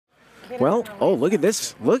Well, oh, look at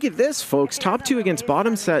this. Look at this, folks. Top two against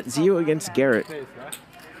bottom set, Zio against Garrett.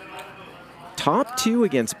 Top two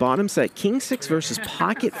against bottom set, King 6 versus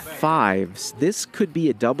Pocket 5s. This could be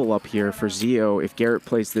a double up here for Zio if Garrett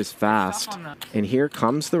plays this fast. And here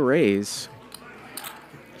comes the raise.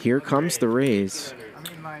 Here comes the raise.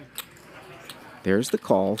 There's the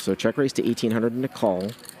call. So check raise to 1,800 and a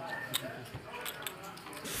call.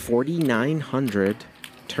 4,900.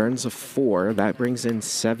 Turns of 4. That brings in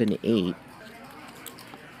 7-8.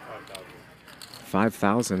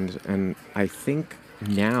 5,000. And I think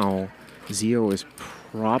now Zio is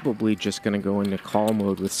probably just going to go into call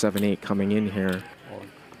mode with 7-8 coming in here.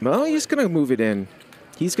 Well, he's going to move it in.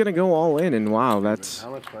 He's going to go all in, and wow, that's...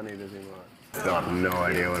 How much money does he want? Still have no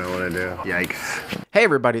idea what I want to do. Yikes. Hey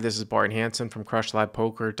everybody, this is Bart Hanson from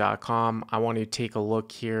CrushLivePoker.com. I want to take a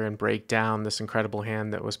look here and break down this incredible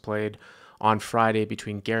hand that was played on Friday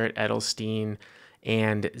between Garrett Adelstein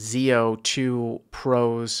and Zio, two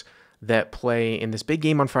pros that play in this big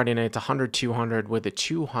game on Friday night. It's 100-200 with a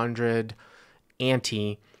 200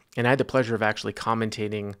 ante, and I had the pleasure of actually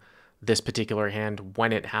commentating this particular hand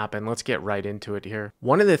when it happened. Let's get right into it here.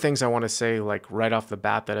 One of the things I want to say, like right off the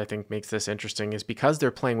bat, that I think makes this interesting is because they're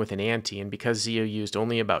playing with an ante and because Zio used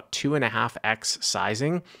only about 2.5x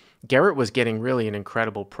sizing, Garrett was getting really an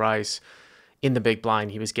incredible price in the big blind.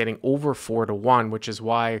 He was getting over 4-1, which is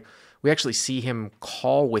why we actually see him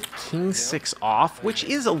call with King 6 off, which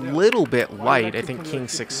is a little bit light. I think King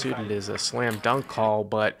 6 suited is a slam dunk call,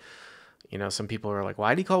 but you know, some people are like,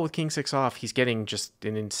 why did he call with King 6 off? He's getting just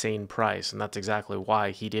an insane price, and that's exactly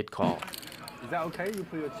why he did call. Is that okay? You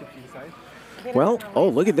put your chips inside? Well, oh,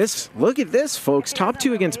 look at this. Look at this, folks. Top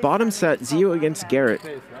two against bottom set, Zio against Garrett.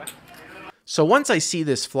 So once I see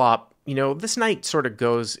this flop, you know, this night sort of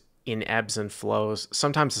goes in ebbs and flows.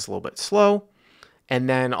 Sometimes it's a little bit slow, and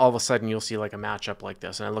then all of a sudden you'll see like a matchup like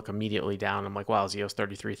this, and I look immediately down. I'm like, wow, Zio's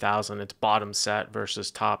 33,000. It's bottom set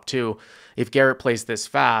versus top two. If Garrett plays this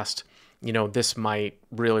fast, you know, this might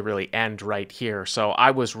really end right here. So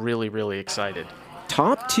I was really excited.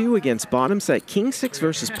 Top two against bottom set, King 6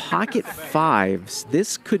 versus Pocket 5s.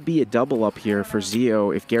 This could be a double up here for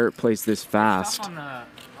Zio if Garrett plays this fast.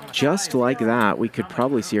 Just like that, we could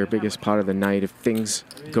probably see our biggest pot of the night if things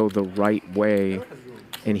go the right way.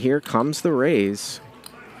 And here comes the raise.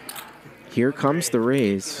 Here comes the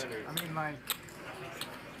raise.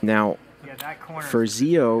 Now, for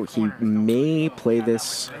Zio, he may play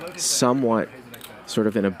this somewhat sort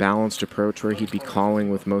of in a balanced approach where he'd be calling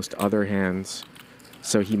with most other hands.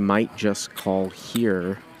 So he might just call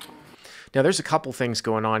here. Now, there's a couple things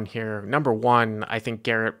going on here. Number one, I think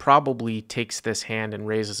Garrett probably takes this hand and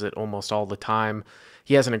raises it almost all the time.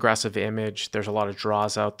 He has an aggressive image. There's a lot of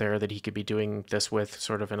draws out there that he could be doing this with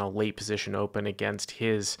sort of in a late position open against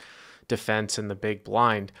his defense in the big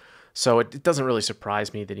blind. So it doesn't really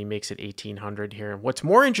surprise me that he makes it 1,800 here. What's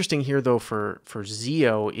more interesting here, though, for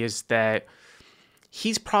Zio is that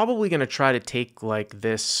he's probably going to try to take like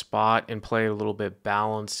this spot and play a little bit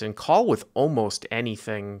balanced and call with almost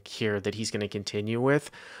anything here that he's going to continue with.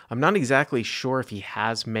 I'm not exactly sure if he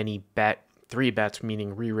has many three bets,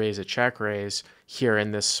 meaning re-raise a check raise here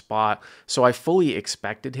in this spot. So I fully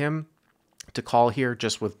expected him to call here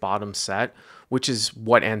just with bottom set, which is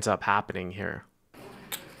what ends up happening here.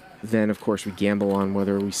 Then, of course, we gamble on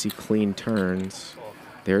whether we see clean turns.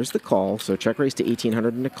 There's the call. So check raise to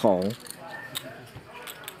 1,800 and a call.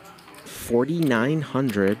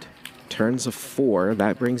 4,900. Turns of 4.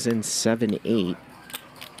 That brings in 7-8.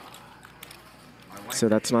 So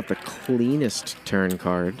that's not the cleanest turn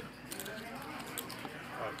card.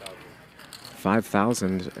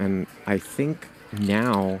 5,000. And I think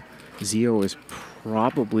now Zio is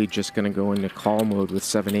probably just going to go into call mode with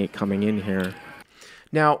 7-8 coming in here.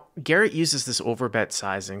 Now, Garrett uses this overbet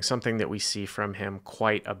sizing, something that we see from him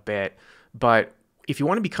quite a bit. But if you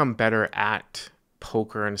want to become better at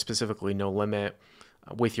poker, and specifically no limit,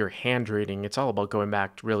 with your hand reading, it's all about going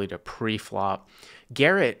back really to pre-flop.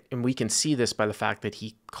 Garrett, and we can see this by the fact that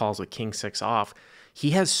he calls with King 6 off, he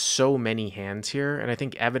has so many hands here, and I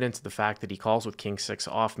think evidence of the fact that he calls with King 6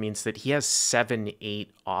 off means that he has 7-8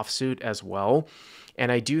 offsuit as well.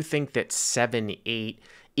 And I do think that 7-8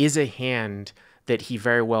 is a hand that he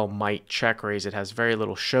very well might check raise. It has very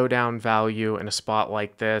little showdown value in a spot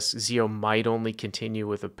like this. Zio might only continue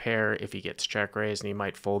with a pair if he gets check raised, and he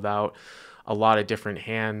might fold out a lot of different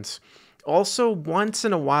hands. Also, once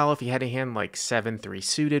in a while, if he had a hand like 7-3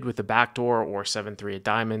 suited with a backdoor or 7-3 a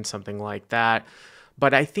diamond, something like that.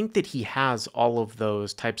 But I think that he has all of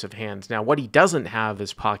those types of hands. Now, what he doesn't have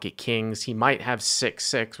is pocket kings. He might have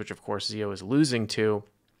 6-6, which of course Zio is losing to.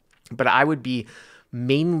 But I would be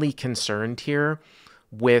mainly concerned here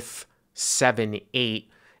with 7-8.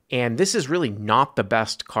 And this is really not the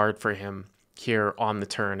best card for him here on the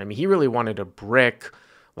turn. I mean, he really wanted a brick,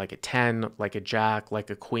 like a 10, like a jack, like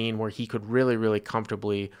a queen, where he could really, really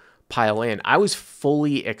comfortably pile in. I was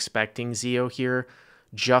fully expecting Zio here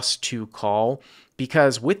just to call,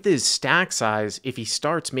 because with his stack size, if he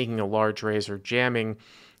starts making a large raise or jamming,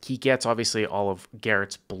 he gets obviously all of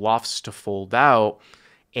Garrett's bluffs to fold out,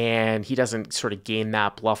 and he doesn't sort of gain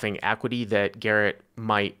that bluffing equity that Garrett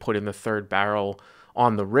might put in the third barrel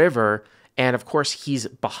on the river. And of course, he's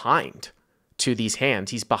behind to these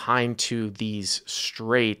hands. He's behind to these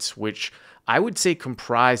straights, which I would say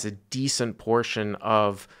comprise a decent portion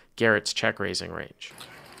of Garrett's check raising range.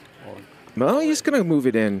 Well, he's going to move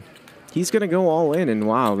it in. He's going to go all in, and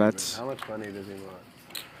wow, that's... How much money does he want?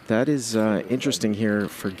 That is interesting here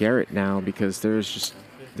for Garrett now, because there's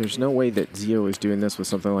no way that Zio is doing this with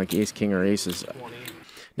something like ace, king, or aces.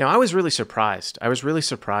 Now, I was really surprised. I was really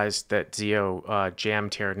surprised that Zio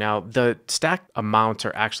jammed here. Now, the stack amounts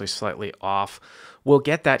are actually slightly off. We'll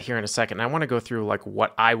get that here in a second. I want to go through like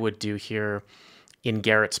what I would do here in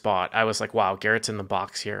Garrett's spot. I was like, wow, Garrett's in the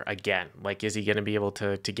box here again. Like, is he going to be able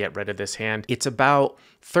to get rid of this hand? It's about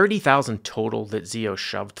 30,000 total that Zio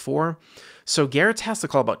shoved for. So Garrett has to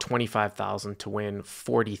call about 25,000 to win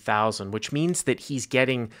 40,000, which means that he's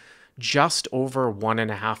getting just over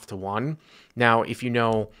 1.5 to 1. Now, if you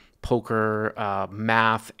know poker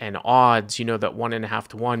math and odds, you know that 1.5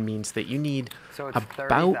 to 1 means that you need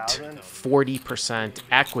about 40%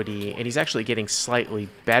 equity, and he's actually getting slightly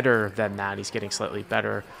better than that. He's getting slightly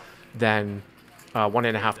better than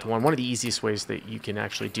 1.5 to 1. One of the easiest ways that you can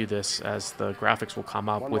actually do this, as the graphics will come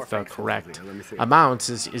up with the correct amounts,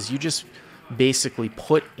 is you just basically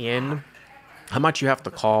put in how much you have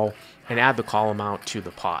to call and add the call amount to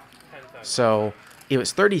the pot. So it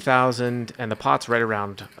was 30,000, and the pot's right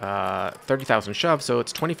around 30,000 shove, so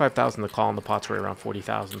it's 25,000 to call, and the pot's right around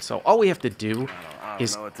 40,000. So all we have to do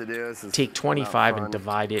is take 25 and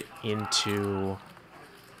divide it into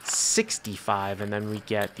 65, and then we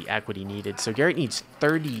get the equity needed. So Garrett needs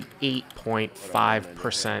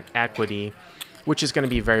 38.5% equity, which is going to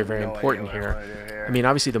be very, very important here. I mean,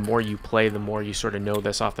 obviously, the more you play, the more you sort of know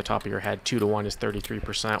this off the top of your head. 2 to 1 is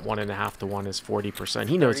 33%. 1.5 to 1 is 40%.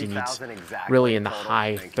 He knows he needs really in the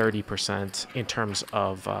high 30% in terms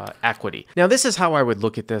of equity. Now, this is how I would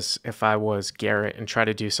look at this if I was Garrett and try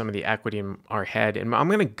to do some of the equity in our head. And I'm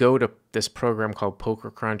going to go to this program called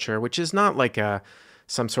Poker Cruncher, which is not like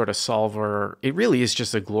some sort of solver. It really is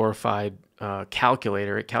just a glorified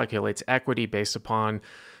calculator. It calculates equity based upon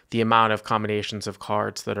the amount of combinations of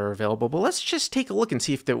cards that are available. But let's just take a look and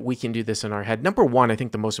see if we can do this in our head. Number one, I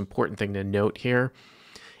think the most important thing to note here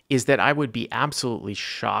is that I would be absolutely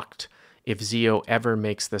shocked if Zio ever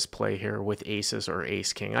makes this play here with aces or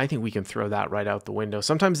ace king. I think we can throw that right out the window.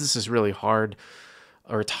 Sometimes this is really hard,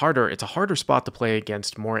 or it's a harder spot to play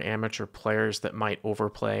against more amateur players that might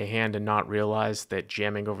overplay a hand and not realize that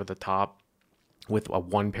jamming over the top with a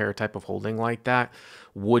one pair type of holding like that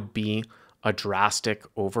would be a drastic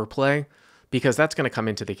overplay, because that's going to come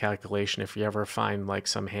into the calculation if you ever find like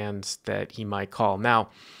some hands that he might call. Now,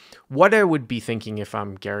 what I would be thinking if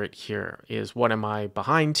I'm Garrett here is, what am I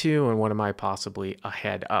behind to and what am I possibly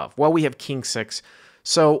ahead of? Well, we have king six.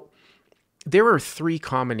 So there are 3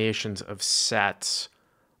 combinations of sets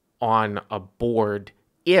on a board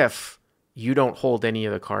if you don't hold any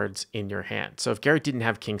of the cards in your hand. So if Garrett didn't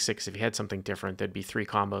have king six, if he had something different, there'd be 3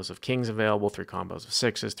 combos of kings available, 3 combos of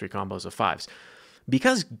sixes, 3 combos of fives.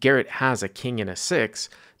 Because Garrett has a king and a 6,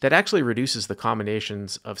 that actually reduces the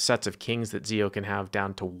combinations of sets of kings that Zio can have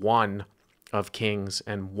down to 1 of kings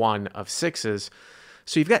and 1 of sixes.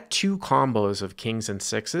 So you've got 2 combos of kings and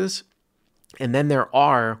sixes, and then there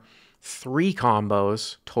are 3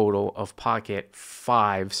 combos total of pocket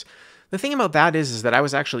fives. The thing about that is that I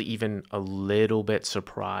was actually even a little bit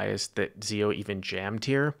surprised that Zio even jammed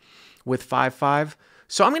here with 5-5.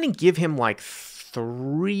 So I'm going to give him like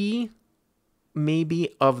 3 maybe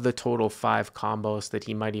of the total 5 combos that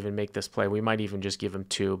he might even make this play. We might even just give him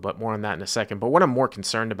 2, but more on that in a second. But what I'm more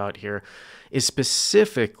concerned about here is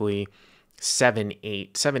specifically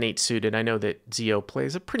 7-8. 7-8 suited. I know that Zio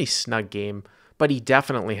plays a pretty snug game, but he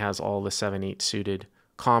definitely has all the 7-8 suited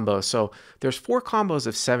combos. So there's 4 combos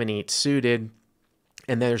of 7-8 suited,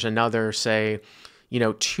 and there's another, say,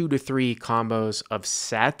 2 to 3 combos of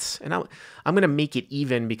sets. And I'm going to make it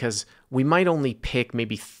even, because we might only pick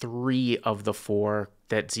maybe 3 of the 4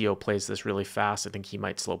 that Zio plays this really fast. I think he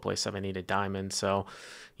might slow play 7-8 a diamond. So,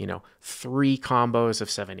 3 combos of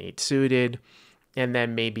 7-8 suited, and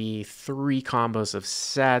then maybe 3 combos of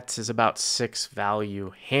sets is about 6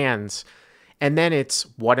 value hands. And then it's,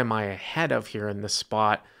 what am I ahead of here in this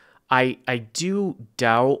spot? I do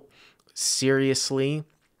doubt seriously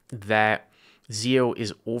that Zio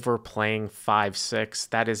is overplaying 5-6.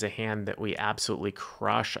 That is a hand that we absolutely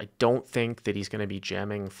crush. I don't think that he's going to be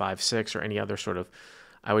jamming 5-6 or any other sort of,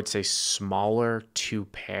 I would say, smaller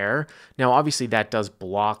 2-pair. Now, obviously, that does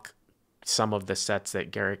block some of the sets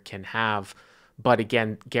that Garrett can have. But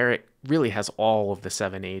again, Garrett really has all of the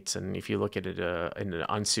 7-8s. And if you look at it in an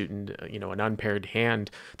unsuited, an unpaired hand,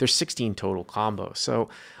 there's 16 total combos. So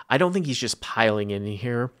I don't think he's just piling in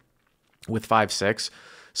here with 5-6.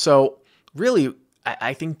 So really,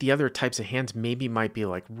 I think the other types of hands maybe might be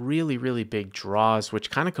like really, really big draws, which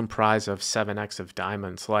kind of comprise of 7x of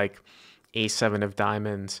diamonds, like A7 of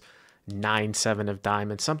diamonds, 9-7 of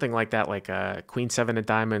diamonds, something like that, like a Queen 7 of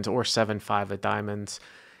diamonds or 7-5 of diamonds.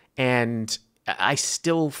 And I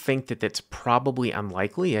still think that that's probably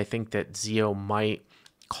unlikely. I think that Zio might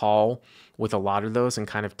call with a lot of those and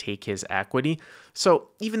kind of take his equity. So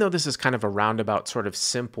even though this is kind of a roundabout sort of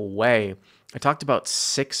simple way, I talked about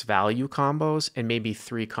 6 value combos and maybe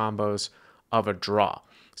 3 combos of a draw.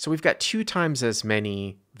 So we've got 2 times as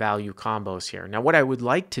many value combos here. Now, what I would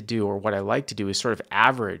like to do, or what I like to do, is sort of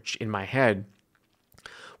average in my head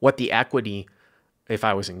what the equity, if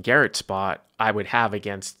I was in Garrett's spot, I would have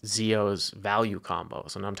against Zio's value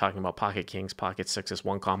combos. And I'm talking about pocket kings, pocket sixes,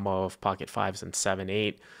 one combo of pocket fives, and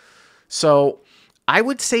 7-8. So I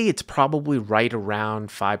would say it's probably right around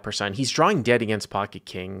 5%. He's drawing dead against pocket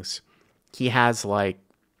kings. He has like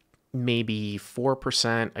maybe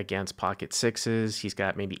 4% against pocket sixes. He's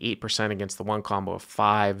got maybe 8% against the one combo of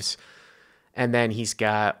fives. And then he's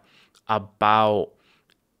got about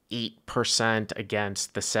 8%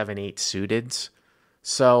 against the 7-8 suiteds.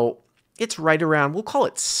 So it's right around, we'll call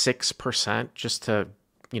it 6% just to,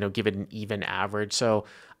 give it an even average. So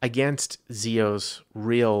against Zio's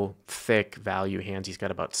real thick value hands, he's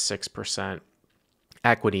got about 6%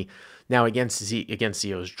 equity. Now against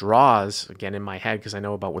Zio's draws, again in my head, because I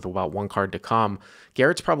know with about one card to come,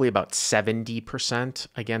 Garrett's probably about 70%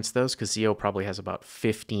 against those, because Zio probably has about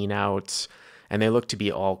 15 outs, and they look to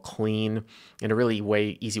be all clean. And a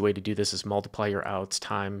really easy way to do this is multiply your outs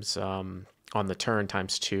times on the turn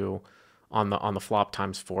times 2, on the flop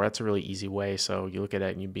times 4. That's a really easy way. So you look at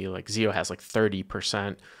it and you'd be like, Zio has like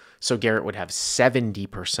 30%. So Garrett would have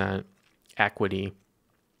 70% equity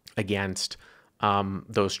against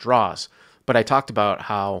those draws. But I talked about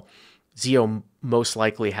how Zio most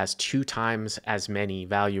likely has 2 times as many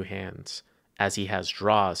value hands as he has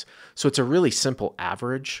draws. So it's a really simple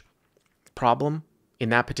average problem in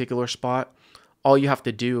that particular spot. All you have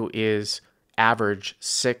to do is average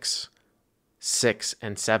 6, 6,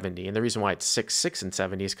 and 70. And the reason why it's 6, 6, and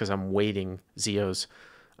 70 is because I'm weighting Zio's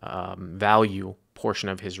value portion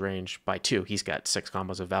of his range by 2. He's got 6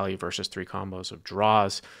 combos of value versus 3 combos of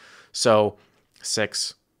draws. So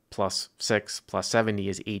 6 plus 6 plus 70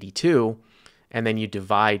 is 82. And then you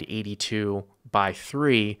divide 82 by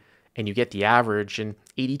 3 and you get the average. And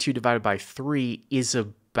 82 divided by 3 is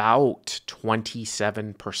about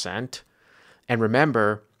 27%. And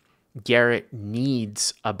remember, Garrett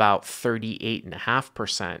needs about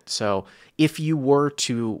 38.5%. So if you were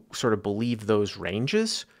to sort of believe those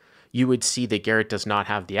ranges, you would see that Garrett does not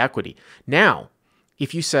have the equity. Now,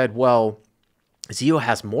 if you said, well, Zio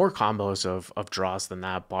has more combos of draws than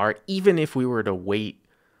that, Bart, even if we were to weight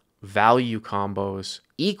value combos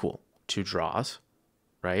equal to draws,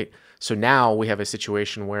 right? So now we have a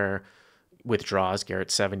situation where with draws,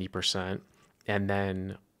 Garrett's 70%, and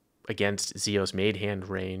then against Zio's made hand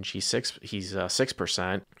range, he's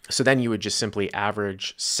 6%. So then you would just simply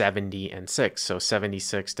average 70 and 6. So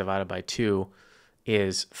 76 divided by 2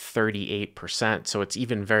 is 38%. So it's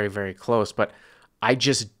even very, very close. But I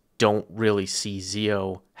just don't really see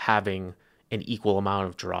Zio having an equal amount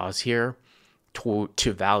of draws here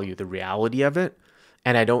to value the reality of it.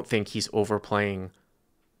 And I don't think he's overplaying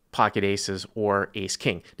pocket aces or ace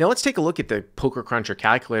king. Now let's take a look at the Poker Cruncher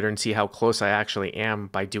calculator and see how close I actually am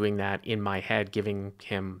by doing that in my head, giving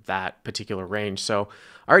him that particular range. So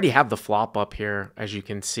I already have the flop up here, as you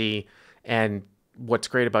can see. And what's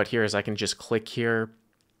great about here is I can just click here,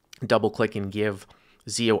 double click, and give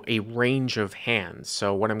Zio a range of hands.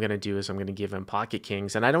 So what I'm going to do is I'm going to give him pocket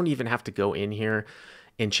kings, and I don't even have to go in here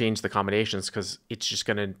and change the combinations because it's just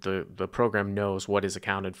going to, the program knows what is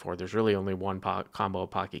accounted for. There's really only one combo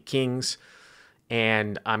of pocket kings,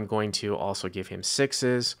 and I'm going to also give him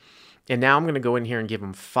sixes. And now I'm going to go in here and give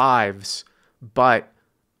him fives, but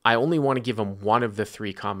I only want to give him one of the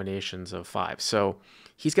 3 combinations of fives. So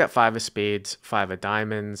he's got 5 of spades, 5 of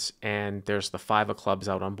diamonds, and there's the 5 of clubs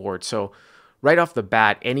out on board. So right off the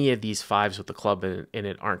bat, any of these fives with the club in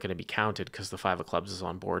it aren't going to be counted because the 5 of clubs is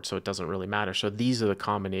on board, so it doesn't really matter. So these are the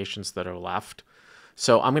combinations that are left.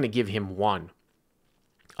 So I'm going to give him one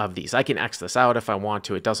of these. I can X this out if I want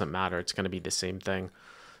to. It doesn't matter. It's going to be the same thing.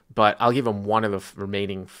 But I'll give him one of the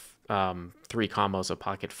remaining 3 combos of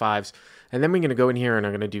pocket fives. And then we're going to go in here and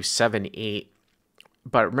I'm going to do 7, 8.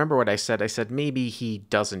 But remember what I said? I said maybe he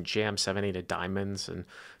doesn't jam 7, 8 of diamonds. And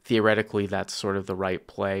theoretically, that's sort of the right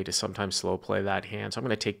play to sometimes slow play that hand. So I'm going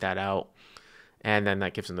to take that out. And then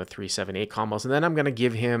that gives him the 3, 7, 8 combos. And then I'm going to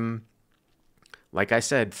give him, like I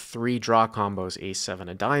said, 3 draw combos, ace, 7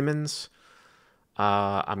 of diamonds.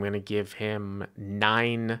 I'm going to give him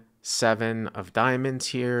 9, 7 of diamonds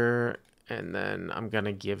here. And then I'm going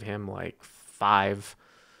to give him like 5,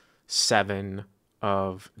 7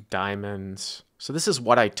 of diamonds. So this is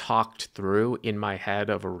what I talked through in my head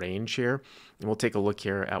of a range here. And we'll take a look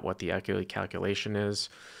here at what the equity calculation is.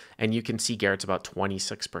 And you can see Garrett's about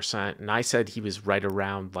 26%. And I said he was right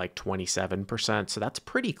around like 27%. So that's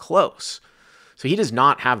pretty close. So he does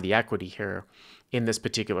not have the equity here in this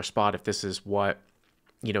particular spot if this is what,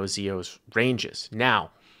 you know, Zio's range is.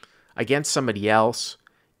 Now, against somebody else,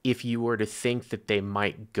 if you were to think that they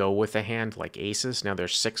might go with a hand like aces, now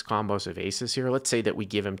there's 6 combos of aces here. Let's say that we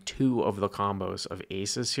give him 2 of the combos of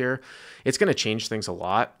aces here. It's going to change things a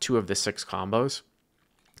lot, 2 of the 6 combos.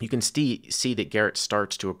 You can see that Garrett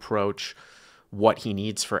starts to approach what he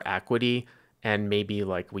needs for equity, and maybe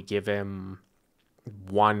like we give him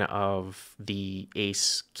 1 of the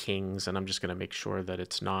ace kings, and I'm just going to make sure that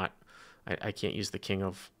it's not, I can't use the king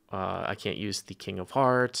of, I can't use the king of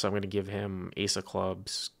hearts. I'm going to give him ace of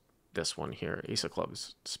clubs, this one here, ace of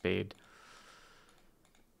clubs, spade,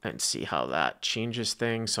 and see how that changes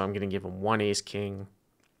things. So I'm going to give him 1 ace king,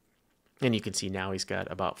 and you can see now he's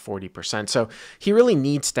got about 40%. So he really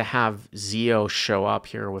needs to have Zio show up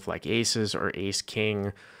here with like aces or ace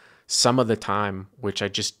king some of the time, which I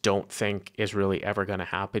just don't think is really ever going to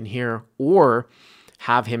happen here, or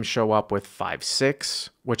have him show up with 5, 6,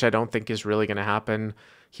 which I don't think is really going to happen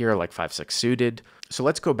here, like 5, 6 suited. So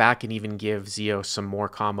let's go back and even give Zio some more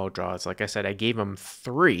combo draws. Like I said, I gave him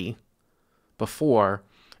 3 before,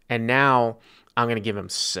 and now I'm going to give him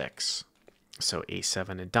 6. So ace,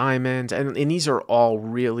 7 of diamonds, and these are all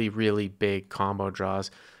really, really big combo draws.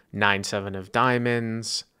 9, 7 of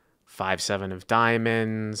diamonds, 5, 7 of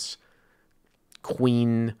diamonds,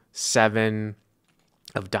 queen, 7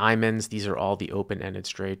 of diamonds. These are all the open-ended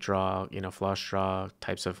straight draw, you know, flush draw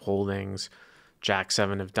types of holdings. Jack,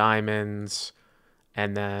 7 of diamonds,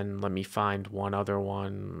 and then let me find one other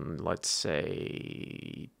one. Let's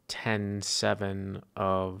say 10, 7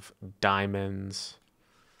 of diamonds.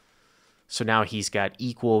 So now he's got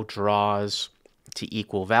equal draws to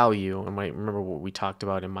equal value. And remember what we talked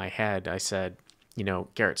about in my head. I said, you know,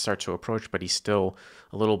 Garrett starts to approach, but he's still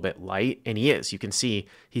a little bit light. And he is. You can see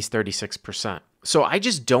he's 36%. So I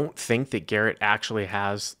just don't think that Garrett actually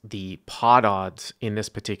has the pot odds in this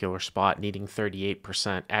particular spot, needing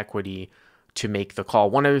 38% equity to make the call.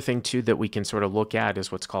 One other thing, too, that we can sort of look at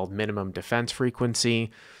is what's called minimum defense frequency.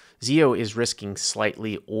 Zio is risking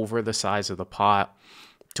slightly over the size of the pot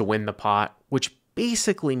to win the pot, which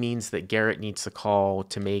basically means that Garrett needs to call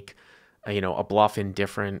to make, you know, a bluff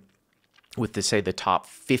indifferent with, to say, the top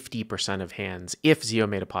 50% of hands. If Zio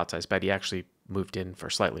made a pot size bet, he actually moved in for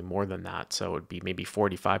slightly more than that. So it would be maybe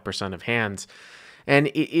 45% of hands. And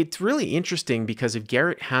it's really interesting because if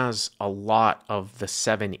Garrett has a lot of the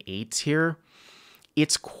 7, 8s here,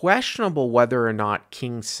 it's questionable whether or not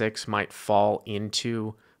king 6 might fall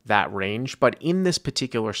into that range. But in this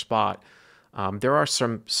particular spot, there are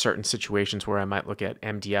some certain situations where I might look at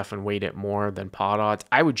MDF and weight it more than pot odds.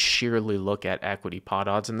 I would sheerly look at equity pot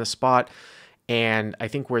odds in this spot. And I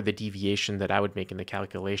think where the deviation that I would make in the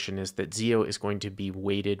calculation is that Zio is going to be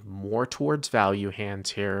weighted more towards value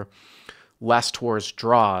hands here, less towards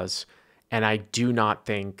draws. And I do not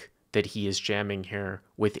think that he is jamming here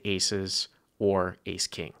with aces or ace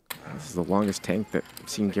king. This is the longest tank that I've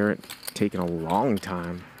seen Garrett take in a long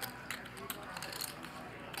time.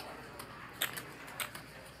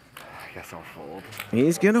 I guess I'll fold.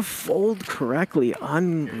 He's going to fold correctly.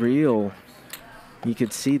 Unreal. You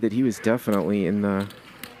could see that he was definitely in the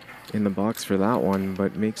box for that one,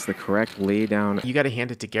 but makes the correct lay down. You got to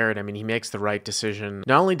hand it to Garrett. I mean, he makes the right decision.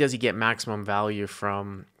 Not only does he get maximum value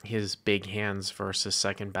from his big hands versus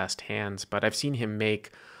second best hands, but I've seen him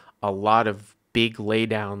make a lot of big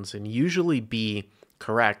laydowns and usually be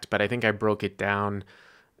correct. But I think I broke it down,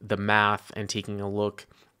 the math, and taking a look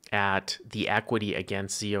at the equity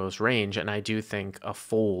against Zio's range, and I do think a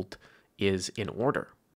fold is in order.